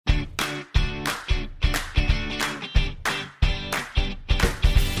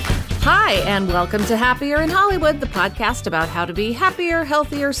Hi, and welcome to Happier in Hollywood, the podcast about how to be happier,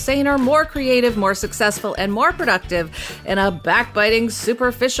 healthier, saner, more creative, more successful, and more productive in a backbiting,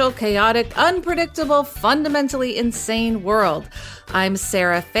 superficial, chaotic, unpredictable, fundamentally insane world. I'm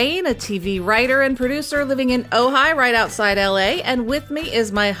Sarah Fain, a TV writer and producer living in Ojai, right outside LA, and with me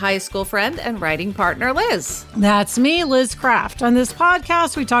is my high school friend and writing partner, Liz. That's me, Liz Craft. On this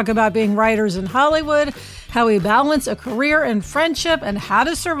podcast, we talk about being writers in Hollywood, how we balance a career and friendship, and how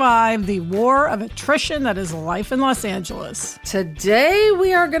to survive the war of attrition that is life in Los Angeles. Today,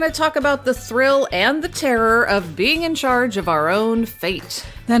 we are going to talk about the thrill and the terror of being in charge of our own fate.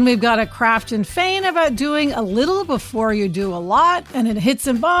 Then we've got a Craft and Fain about doing a little before you do a lot. And in Hits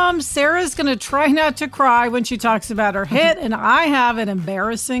and Bombs, Sarah's going to try not to cry when she talks about her hit, and I have an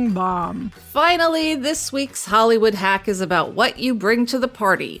embarrassing bomb. Finally, this week's Hollywood hack is about what you bring to the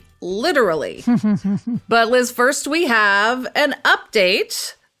party. Literally. But Liz, first we have an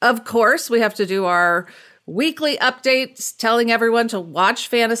update. Of course, we have to do our weekly updates telling everyone to watch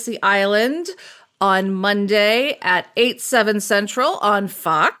Fantasy Island on Monday at 8/7 Central on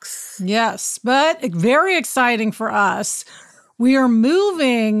Fox. Yes, but very exciting for us. We are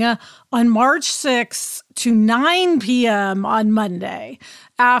moving on March 6th to 9 p.m. on Monday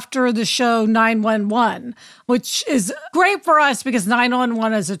after the show 911, which is great for us because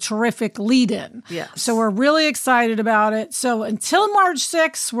 911 is a terrific lead-in. Yes. So we're really excited about it. So until March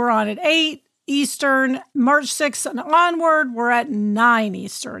 6th, we're on at 8 Eastern. March 6th and onward, we're at 9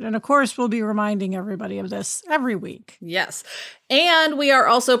 Eastern. And of course, we'll be reminding everybody of this every week. Yes. And we are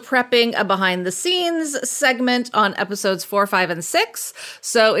also prepping a behind the scenes segment on episodes 4, 5, and 6.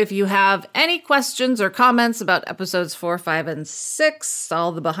 So if you have any questions or comments about episodes 4, 5, and 6,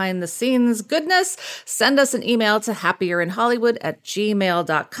 all the behind the scenes goodness, send us an email to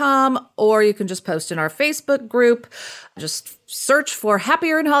happierinhollywood@gmail.com, or you can just post in our Facebook group. Just search for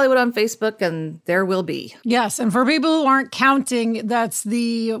Happier in Hollywood on Facebook and there will be. Yes. And for people who aren't counting, that's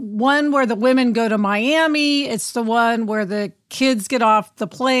the one where the women go to Miami. It's the one where the kids get off the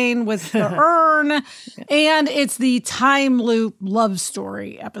plane with the urn. And it's the time loop love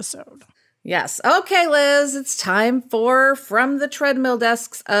story episode. Yes. Okay, Liz, it's time for From the Treadmill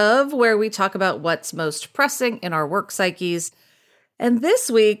Desks of, where we talk about what's most pressing in our work psyches. And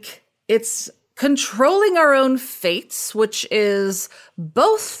this week, it's controlling our own fates, which is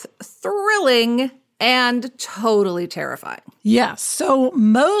both thrilling and totally terrifying. Yes. So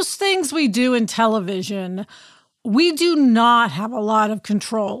most things we do in television, we do not have a lot of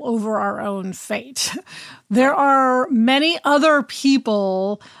control over our own fate. There are many other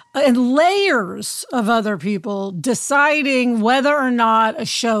people and layers of other people deciding whether or not a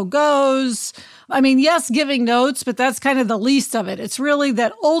show goes. I mean, yes, giving notes, but that's kind of the least of it. It's really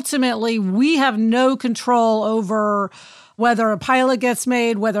that ultimately we have no control over whether a pilot gets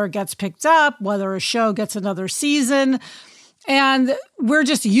made, whether it gets picked up, whether a show gets another season. And we're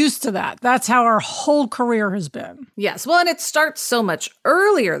just used to that. That's how our whole career has been. Yes. Well, and it starts so much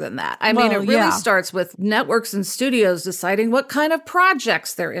earlier than that. I mean, it really starts with networks and studios deciding what kind of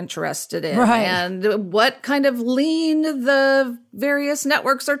projects they're interested in and what kind of lean the various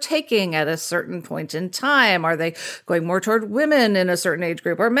networks are taking at a certain point in time. Are they going more toward women in a certain age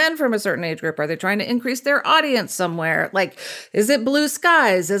group or men from a certain age group? Are they trying to increase their audience somewhere? Like, is it blue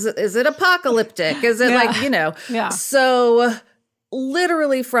skies? Is it apocalyptic? Is it So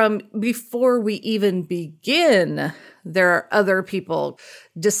literally from before we even begin, there are other people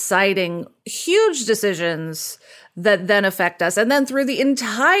deciding huge decisions that then affect us. And then through the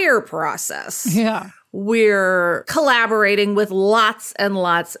entire process, we're collaborating with lots and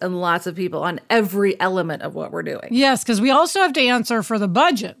lots and lots of people on every element of what we're doing. Yes, because we also have to answer for the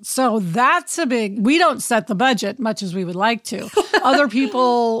budget. So that's we don't set the budget much as we would like to. Other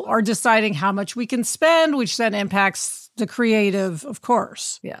people are deciding how much we can spend, which then impacts the creative, of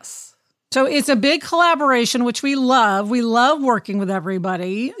course. Yes. So it's a big collaboration, which we love. We love working with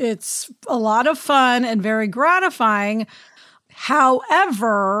everybody. It's a lot of fun and very gratifying.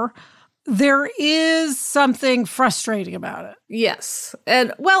 However, there is something frustrating about it. Yes.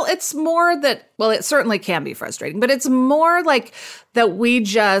 And it's more that, it certainly can be frustrating, but it's more like that we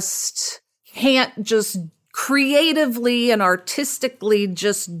just can't just creatively and artistically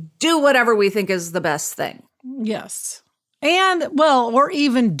just do whatever we think is the best thing. Yes. And, or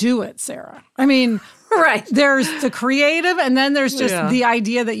even do it, Sarah. I mean, there's the creative, and then there's just the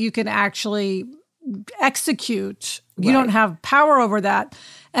idea that you can actually execute. You don't have power over that.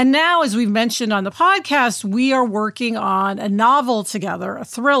 And now, as we've mentioned on the podcast, we are working on a novel together, a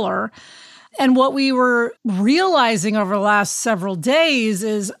thriller. And what we were realizing over the last several days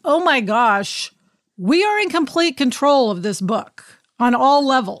is, oh my gosh, we are in complete control of this book on all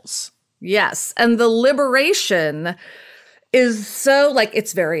levels. Yes. And the liberation is so, like,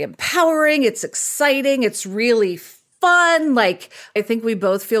 it's very empowering. It's exciting. It's really fun. Like, I think we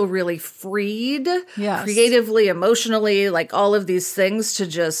both feel really freed, creatively, emotionally, like all of these things to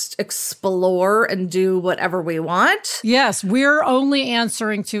just explore and do whatever we want. Yes, we're only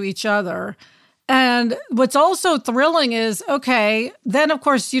answering to each other. And what's also thrilling is, okay, then of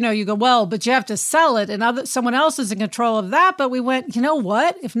course, you go, well, but you have to sell it and someone else is in control of that. But we went, you know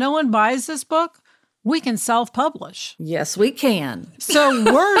what? If no one buys this book, we can self-publish. Yes, we can.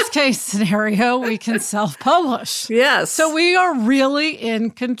 So worst case scenario, we can self-publish. Yes. So we are really in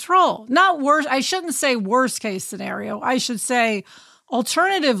control. Not worse. I shouldn't say worst case scenario. I should say,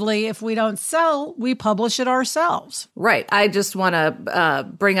 alternatively, if we don't sell, we publish it ourselves. Right. I just want to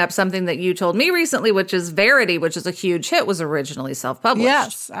bring up something that you told me recently, which is Verity, which is a huge hit, was originally self-published.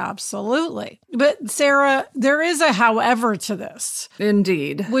 Yes, absolutely. But Sarah, there is a however to this.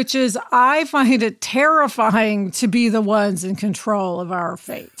 Indeed. Which is, I find it terrifying to be the ones in control of our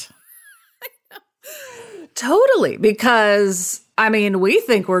fate. Totally. Because, I mean, we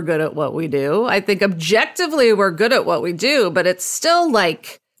think we're good at what we do. I think objectively we're good at what we do, but it's still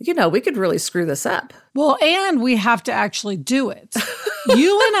like, we could really screw this up. Well, and we have to actually do it.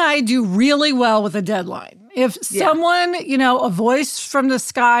 You and I do really well with a deadline. If someone, a voice from the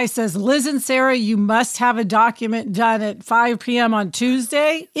sky says, Liz and Sarah, you must have a document done at 5 p.m. on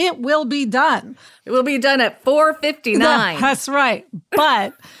Tuesday, it will be done. It will be done at 4:59. That's right.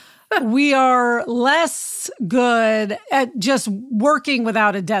 But we are less good at just working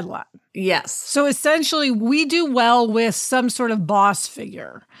without a deadline. Yes. So essentially, we do well with some sort of boss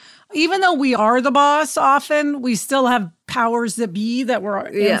figure. Even though we are the boss often, we still have powers that be that we're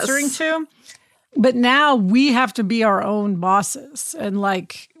answering to. But now we have to be our own bosses and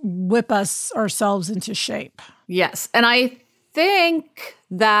whip us ourselves into shape. Yes. And I think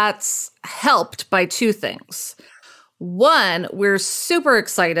that's helped by two things. One, we're super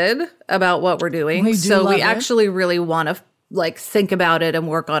excited about what we're doing. We actually really want to think about it and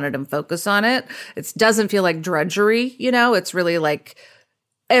work on it and focus on it. It doesn't feel like drudgery, It's really like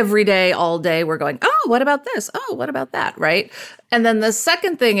every day, all day, we're going, oh, what about this? Oh, what about that? Right. And then the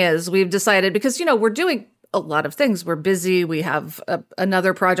second thing is we've decided, because, we're doing a lot of things. We're busy. We have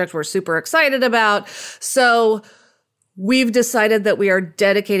another project we're super excited about. So we've decided that we are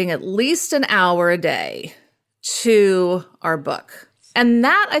dedicating at least an hour a day to our book. And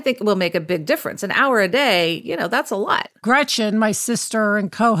that, I think, will make a big difference. An hour a day, that's a lot. Gretchen, my sister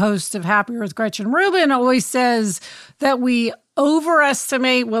and co-host of Happier with Gretchen Rubin, always says that we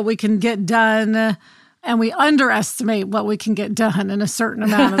overestimate what we can get done and we underestimate what we can get done in a certain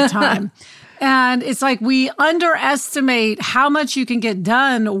amount of time. And it's like we underestimate how much you can get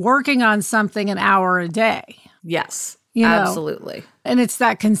done working on something an hour a day. Yes, absolutely. And it's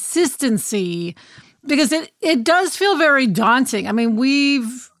that consistency, because it does feel very daunting. I mean,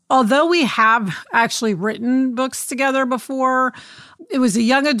 although we have actually written books together before, it was a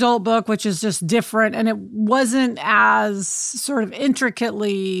young adult book, which is just different. And it wasn't as sort of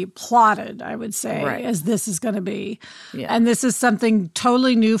intricately plotted, I would say, as this is going to be. Yeah. And this is something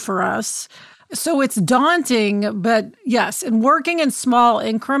totally new for us. So it's daunting, but yes, in working in small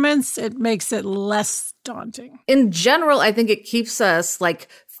increments, it makes it less daunting. In general, I think it keeps us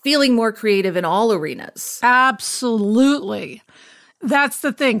feeling more creative in all arenas. Absolutely. That's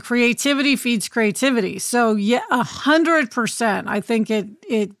the thing. Creativity feeds creativity. So 100%. I think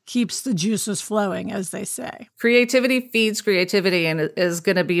it keeps the juices flowing, as they say. Creativity feeds creativity, and is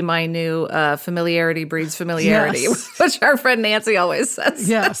going to be my new familiarity breeds familiarity, which our friend Nancy always says.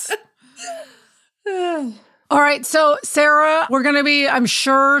 Yes. All right. So, Sarah, we're going to be, I'm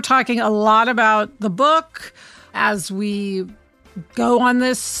sure, talking a lot about the book as we go on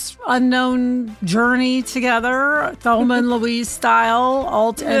this unknown journey together, Thelma and Louise style,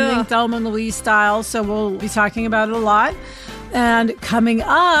 alt-ending Thelma and Louise style. So we'll be talking about it a lot. And coming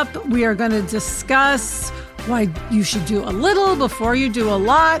up, we are going to discuss why you should do a little before you do a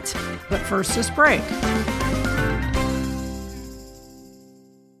lot. But first, this break.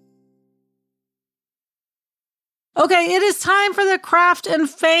 Okay, it is time for the craft and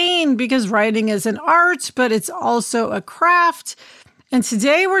feign, because writing is an art, but it's also a craft. And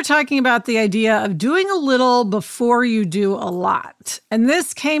today we're talking about the idea of doing a little before you do a lot. And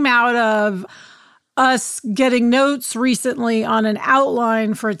this came out of us getting notes recently on an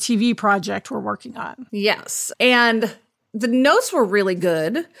outline for a TV project we're working on. Yes. And the notes were really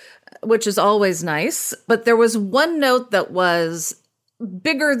good, which is always nice. But there was one note that was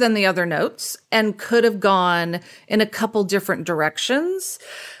bigger than the other notes and could have gone in a couple different directions.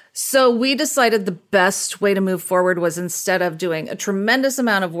 So we decided the best way to move forward was, instead of doing a tremendous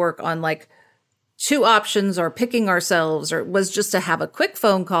amount of work on like 2 options or picking ourselves, or was just to have a quick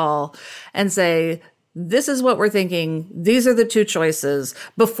phone call and say, this is what we're thinking. These are the 2 choices,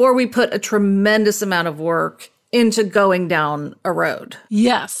 before we put a tremendous amount of work into going down a road.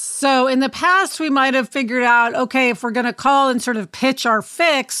 Yes. So in the past, we might have figured out, okay, if we're going to call and sort of pitch our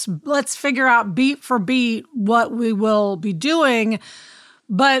fix, let's figure out beat for beat what we will be doing.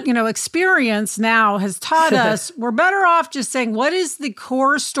 But, experience now has taught us we're better off just saying, what is the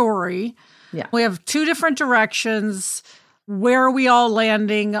core story? Yeah. We have 2 different directions. Where are we all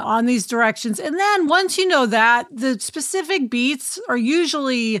landing on these directions? And then once you know that, the specific beats are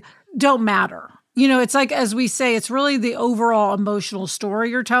usually don't matter. It's like, as we say, it's really the overall emotional story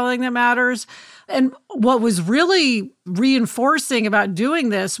you're telling that matters. And what was really reinforcing about doing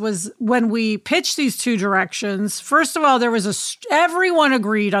this was when we pitched these 2 directions, first of all, there was everyone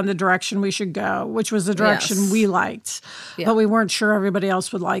agreed on the direction we should go, which was the direction we liked, but we weren't sure everybody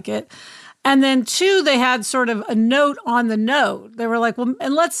else would like it. And then 2, they had sort of a note on the note. They were like, well,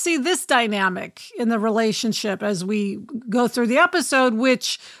 and let's see this dynamic in the relationship as we go through the episode,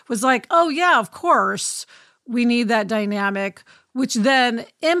 which was like, oh yeah, of course, we need that dynamic, which then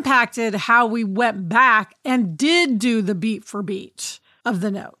impacted how we went back and did do the beat for beat of the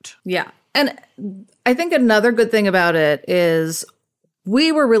note. Yeah. And I think another good thing about it is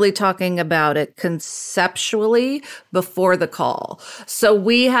we were really talking about it conceptually before the call. So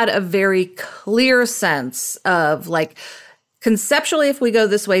we had a very clear sense of like, conceptually, if we go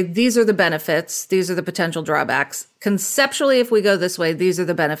this way, these are the benefits, these are the potential drawbacks. Conceptually, if we go this way, these are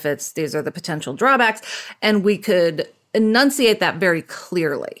the benefits, these are the potential drawbacks. And we could enunciate that very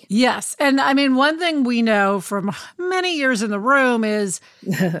clearly. Yes. And I mean, one thing we know from many years in the room is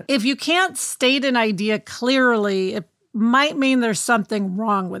if you can't state an idea clearly, it might mean there's something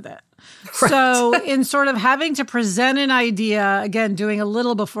wrong with it. Right. So in sort of having to present an idea, again, doing a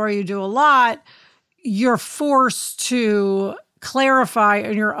little before you do a lot, you're forced to clarify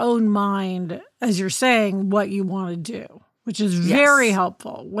in your own mind, as you're saying, what you want to do, which is very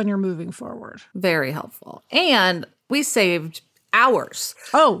helpful when you're moving forward. Very helpful. And we saved hours.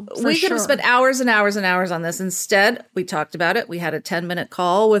 Oh, we could have spent hours and hours and hours on this. Instead, we talked about it. We had a 10-minute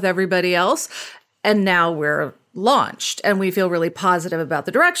call with everybody else. And now we're launched and we feel really positive about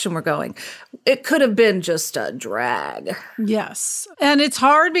the direction we're going. It could have been just a drag. Yes. And it's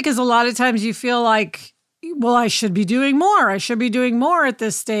hard because a lot of times you feel like, well, I should be doing more. I should be doing more at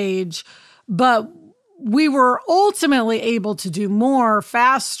this stage. But we were ultimately able to do more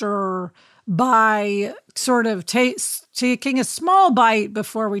faster by sort of taking a small bite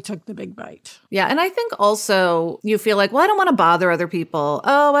before we took the big bite. Yeah. And I think also you feel like, well, I don't want to bother other people.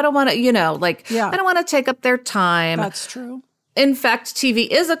 Oh, I don't want to, I don't want to take up their time. That's true. In fact, TV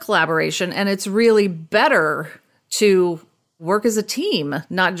is a collaboration and it's really better to work as a team,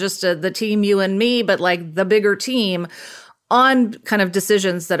 not just the team, you and me, but like the bigger team on kind of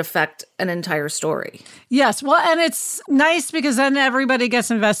decisions that affect an entire story. Yes. Well, and it's nice because then everybody gets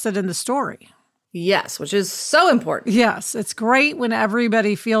invested in the story. Yes, which is so important. Yes, it's great when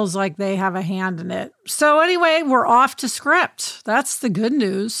everybody feels like they have a hand in it. So anyway, we're off to script. That's the good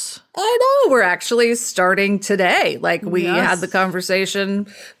news. I know. We're actually starting today. Like we had the conversation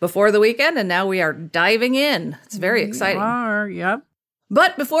before the weekend and now we are diving in. It's very exciting. We are, yep.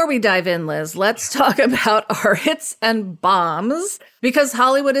 But before we dive in, Liz, let's talk about our hits and bombs, because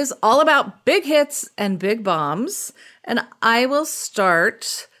Hollywood is all about big hits and big bombs. And I will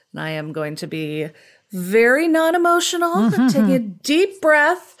start, and I am going to be very non-emotional, taking a deep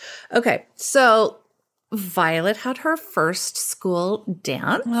breath. Okay, so Violet had her first school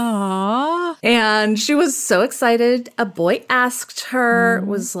dance. Aww. And she was so excited. A boy asked her,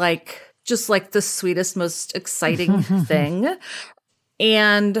 was like, just like the sweetest, most exciting thing.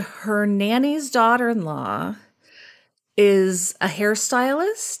 And her nanny's daughter-in-law is a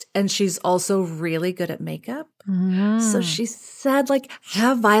hairstylist, and she's also really good at makeup. So she said, like,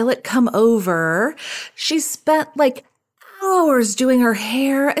 have Violet come over. She spent, like, hours doing her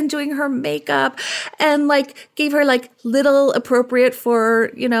hair and doing her makeup and, like, gave her, like, little appropriate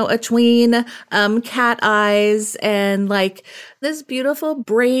for, a tween, cat eyes and, like, this beautiful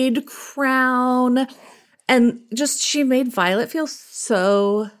braid crown. And just, she made Violet feel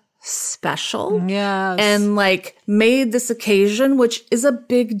so special. Yes. And like made this occasion, which is a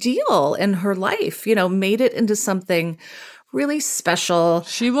big deal in her life, made it into something really special.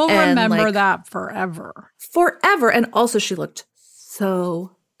 She will remember that forever. Forever. And also she looked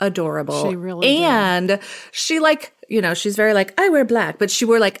so adorable. She really did. She like, she's very like, I wear black, but she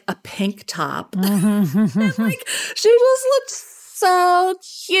wore like a pink top. And like, she just looked so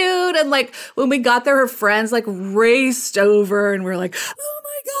cute. And like when we got there, her friends like raced over and we're like, oh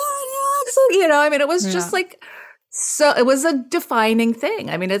my God, Axel. You know, I mean, it was just like, so it was a defining thing.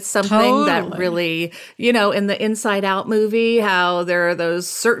 I mean, it's something that really, you know, in the Inside Out movie, how there are those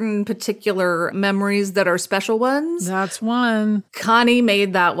certain particular memories that are special ones. That's one. Connie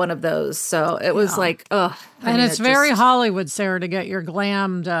made that one of those. So it was like, ugh. And it's very Hollywood, Sarah, to get your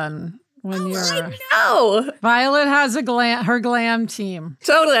glam done. When you're, I know. Violet has her glam team.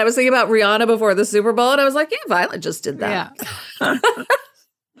 Totally. I was thinking about Rihanna before the Super Bowl, and I was like, yeah, Violet just did that. Yeah.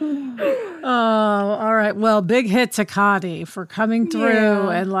 Oh, all right. Well, big hit to Connie for coming through.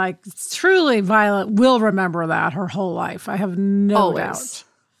 And like, truly, Violet will remember that her whole life. I have no doubt.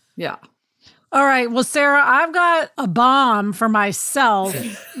 Yeah. All right. Well, Sarah, I've got a bomb for myself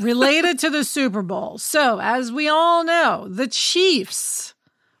related to the Super Bowl. So, as we all know, the Chiefs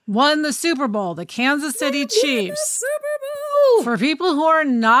won the Super Bowl, the Kansas City Chiefs. Super Bowl. For people who are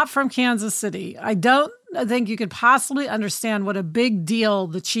not from Kansas City, I don't think you could possibly understand what a big deal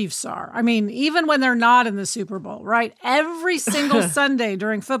the Chiefs are. I mean, even when they're not in the Super Bowl, right? Every single Sunday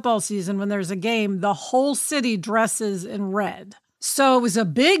during football season, when there's a game, the whole city dresses in red. So it was a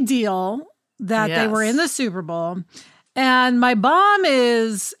big deal that they were in the Super Bowl. And my bomb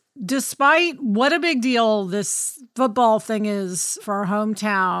is, despite what a big deal this football thing is for our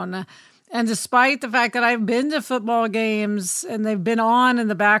hometown, and despite the fact that I've been to football games and they've been on in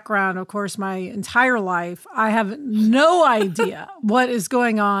the background, of course, my entire life, I have no idea what is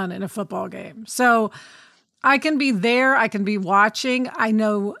going on in a football game. So I can be there, I can be watching, I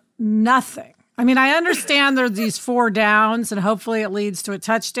know nothing. I mean, I understand there's these 4 downs and hopefully it leads to a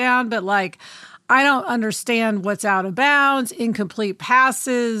touchdown, but like, I don't understand what's out of bounds, incomplete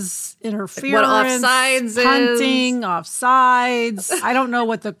passes, interference, what offsides punting, offsides. I don't know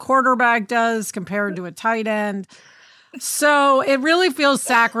what the quarterback does compared to a tight end. So it really feels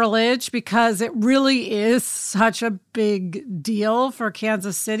sacrilege because it really is such a big deal for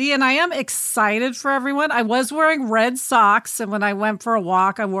Kansas City. And I am excited for everyone. I was wearing red socks, and when I went for a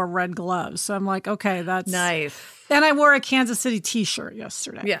walk, I wore red gloves. So I'm like, okay, that's nice. And I wore a Kansas City t-shirt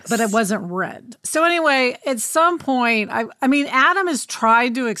yesterday. Yes. But it wasn't red. So anyway, at some point, I mean, Adam has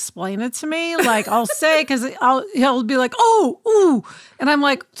tried to explain it to me. Like, I'll say, because he'll be like, oh, ooh. And I'm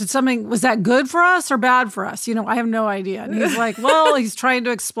like, was that good for us or bad for us? You know, I have no idea. And he's like, well, he's trying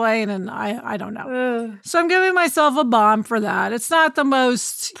to explain, and I don't know. So I'm giving myself a bomb for that. It's not the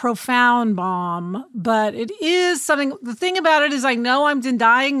most profound bomb, but it is something. The thing about it is I know I'm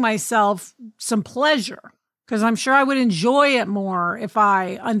denying myself some pleasure, because I'm sure I would enjoy it more if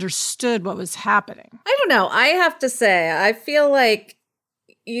I understood what was happening. I don't know. I have to say, I feel like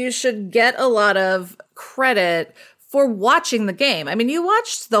you should get a lot of credit for watching the game. I mean, you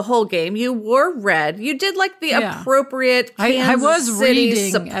watched the whole game. You wore red. You did like the appropriate Kansas I was City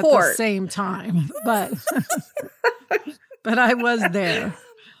reading support at the same time, but but I was there.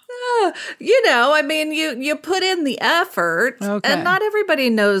 You know, I mean, you put in the effort, and not everybody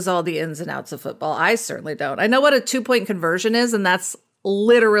knows all the ins and outs of football. I certainly don't. I know what a 2-point conversion is, and that's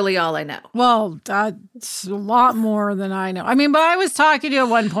literally all I know. Well, that's a lot more than I know. I mean, but I was talking to you at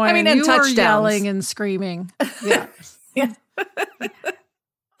one point, and you were yelling and screaming. Yeah. Yeah. Well,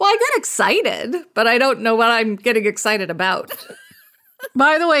 I got excited, but I don't know what I'm getting excited about.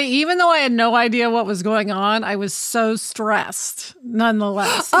 By the way, even though I had no idea what was going on, I was so stressed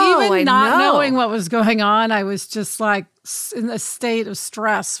nonetheless. Even not knowing what was going on, I was just like in a state of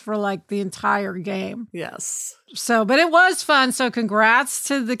stress for like the entire game. Yes. So, but it was fun. So congrats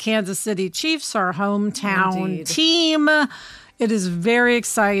to the Kansas City Chiefs, our hometown team. It is very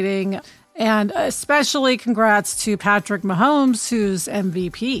exciting. And especially congrats to Patrick Mahomes, who's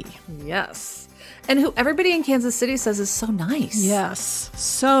MVP. Yes. And who everybody in Kansas City says is so nice. Yes,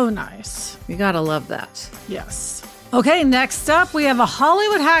 so nice. You gotta love that. Yes. Okay, next up, we have a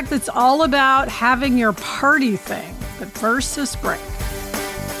Hollywood hack that's all about having your party thing. But first, this break.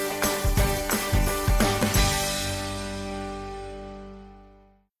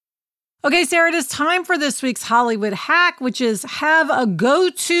 Okay, Sarah, it is time for this week's Hollywood hack, which is have a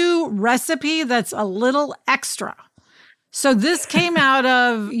go-to recipe that's a little extra. So this came out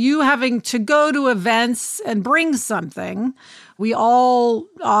of you having to go to events and bring something. We all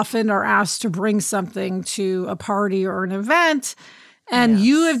often are asked to bring something to a party or an event. And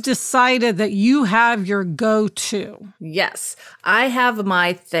you have decided that you have your go-to. Yes, I have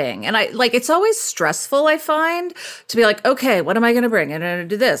my thing. And it's always stressful, I find, to be like, okay, what am I going to bring? I'm going to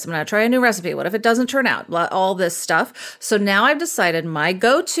do this. I'm going to try a new recipe. What if it doesn't turn out? All this stuff. So now I've decided my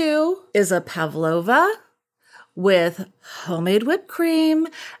go-to is a pavlova with homemade whipped cream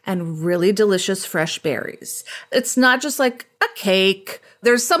and really delicious fresh berries. It's not just like a cake.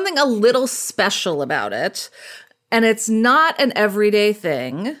 There's something a little special about it. And it's not an everyday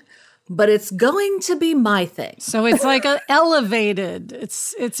thing, but it's going to be my thing. So it's like elevated.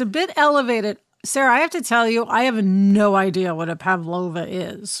 It's a bit elevated. Sarah, I have to tell you, I have no idea what a pavlova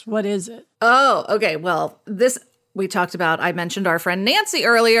is. What is it? Oh, okay. Well, we talked about, I mentioned our friend Nancy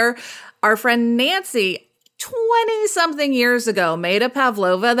earlier. Our friend Nancy, 20-something years ago, made a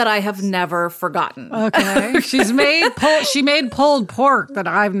pavlova that I have never forgotten. Okay. She made pulled pork that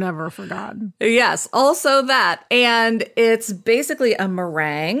I've never forgotten. Yes, also that. And it's basically a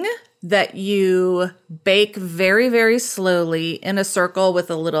meringue that you bake very, very slowly in a circle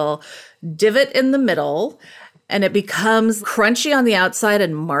with a little divot in the middle. And it becomes crunchy on the outside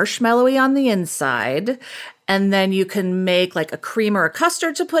and marshmallowy on the inside. And then you can make like a cream or a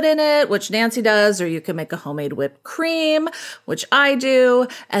custard to put in it, which Nancy does, or you can make a homemade whipped cream, which I do,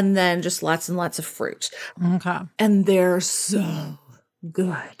 and then just lots and lots of fruit. Okay. And they're so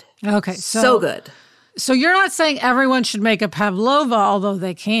good. Okay. So good. So you're not saying everyone should make a pavlova, although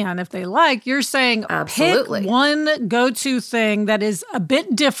they can if they like. You're saying Absolutely. Pick one go-to thing that is a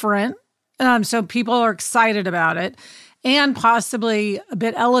bit different, so people are excited about it, and possibly a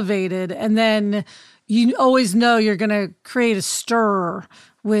bit elevated, and then you always know you're going to create a stir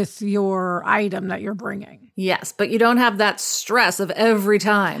with your item that you're bringing. Yes, but you don't have that stress of every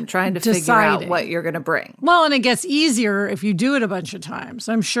time trying to figure out what you're going to bring. Well, and it gets easier if you do it a bunch of times.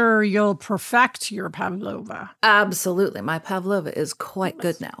 I'm sure you'll perfect your pavlova. Absolutely. My pavlova is quite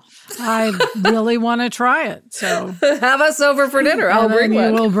good now. I really want to try it. So have us over for dinner. I'll bring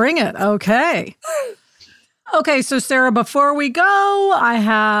one. You will bring it. Okay. Okay, so Sarah, before we go, I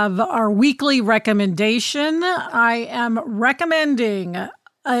have our weekly recommendation. I am recommending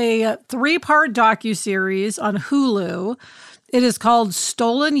a 3-part docuseries on Hulu. It is called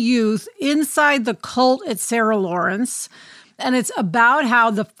Stolen Youth: Inside the Cult at Sarah Lawrence. And it's about how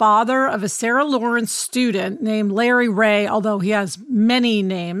the father of a Sarah Lawrence student named Larry Ray, although he has many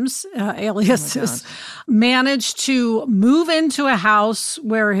names, aliases, managed to move into a house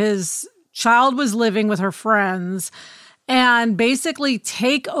where his child was living with her friends and basically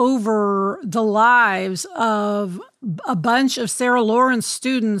take over the lives of a bunch of Sarah Lawrence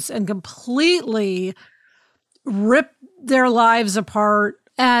students and completely rip their lives apart.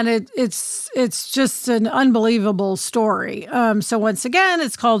 And it's just an unbelievable story. So once again,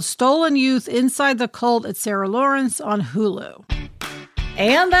 it's called Stolen Youth: Inside the Cult at Sarah Lawrence on Hulu.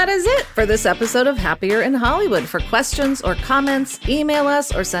 And that is it for this episode of Happier in Hollywood. For questions or comments, email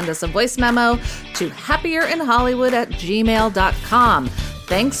us or send us a voice memo to happierinhollywood@gmail.com.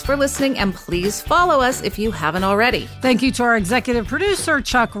 Thanks for listening, and please follow us if you haven't already. Thank you to our executive producer,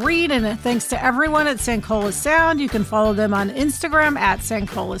 Chuck Reed, and thanks to everyone at Sankola Sound. You can follow them on Instagram at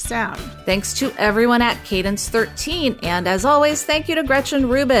Sankola Sound. Thanks to everyone at Cadence 13, and as always, thank you to Gretchen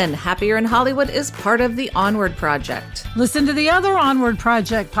Rubin. Happier in Hollywood is part of the Onward Project. Listen to the other Onward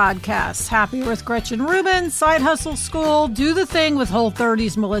Project podcasts: Happier with Gretchen Rubin, Side Hustle School, Do the Thing with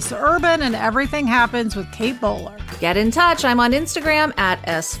Whole30's Melissa Urban, and Everything Happens with Kate Bowler. Get in touch. I'm on Instagram at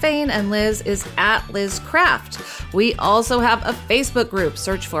 @SFain, and Liz is at Liz Craft. We also have a Facebook group.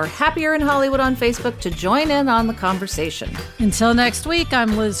 Search for Happier in Hollywood on Facebook to join in on the conversation. Until next week,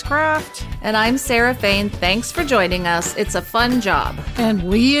 I'm Liz Craft. And I'm Sarah Fain. Thanks for joining us. It's a fun job. And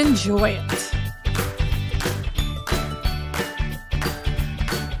we enjoy it.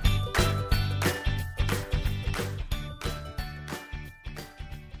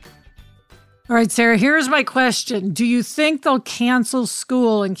 All right, Sarah, here's my question. Do you think they'll cancel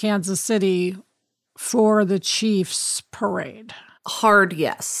school in Kansas City for the Chiefs parade? Hard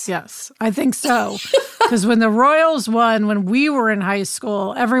yes. Yes, I think so. Because when the Royals won, when we were in high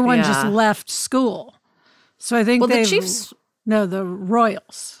school, everyone just left school. So I think the Chiefs... No, the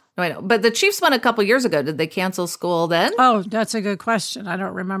Royals. No, I know. But the Chiefs won a couple years ago. Did they cancel school then? Oh, that's a good question. I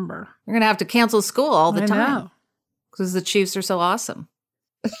don't remember. You're going to have to cancel school all the time. Know. Because the Chiefs are so awesome.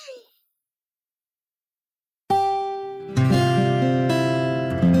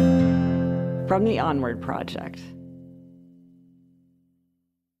 From the Onward Project.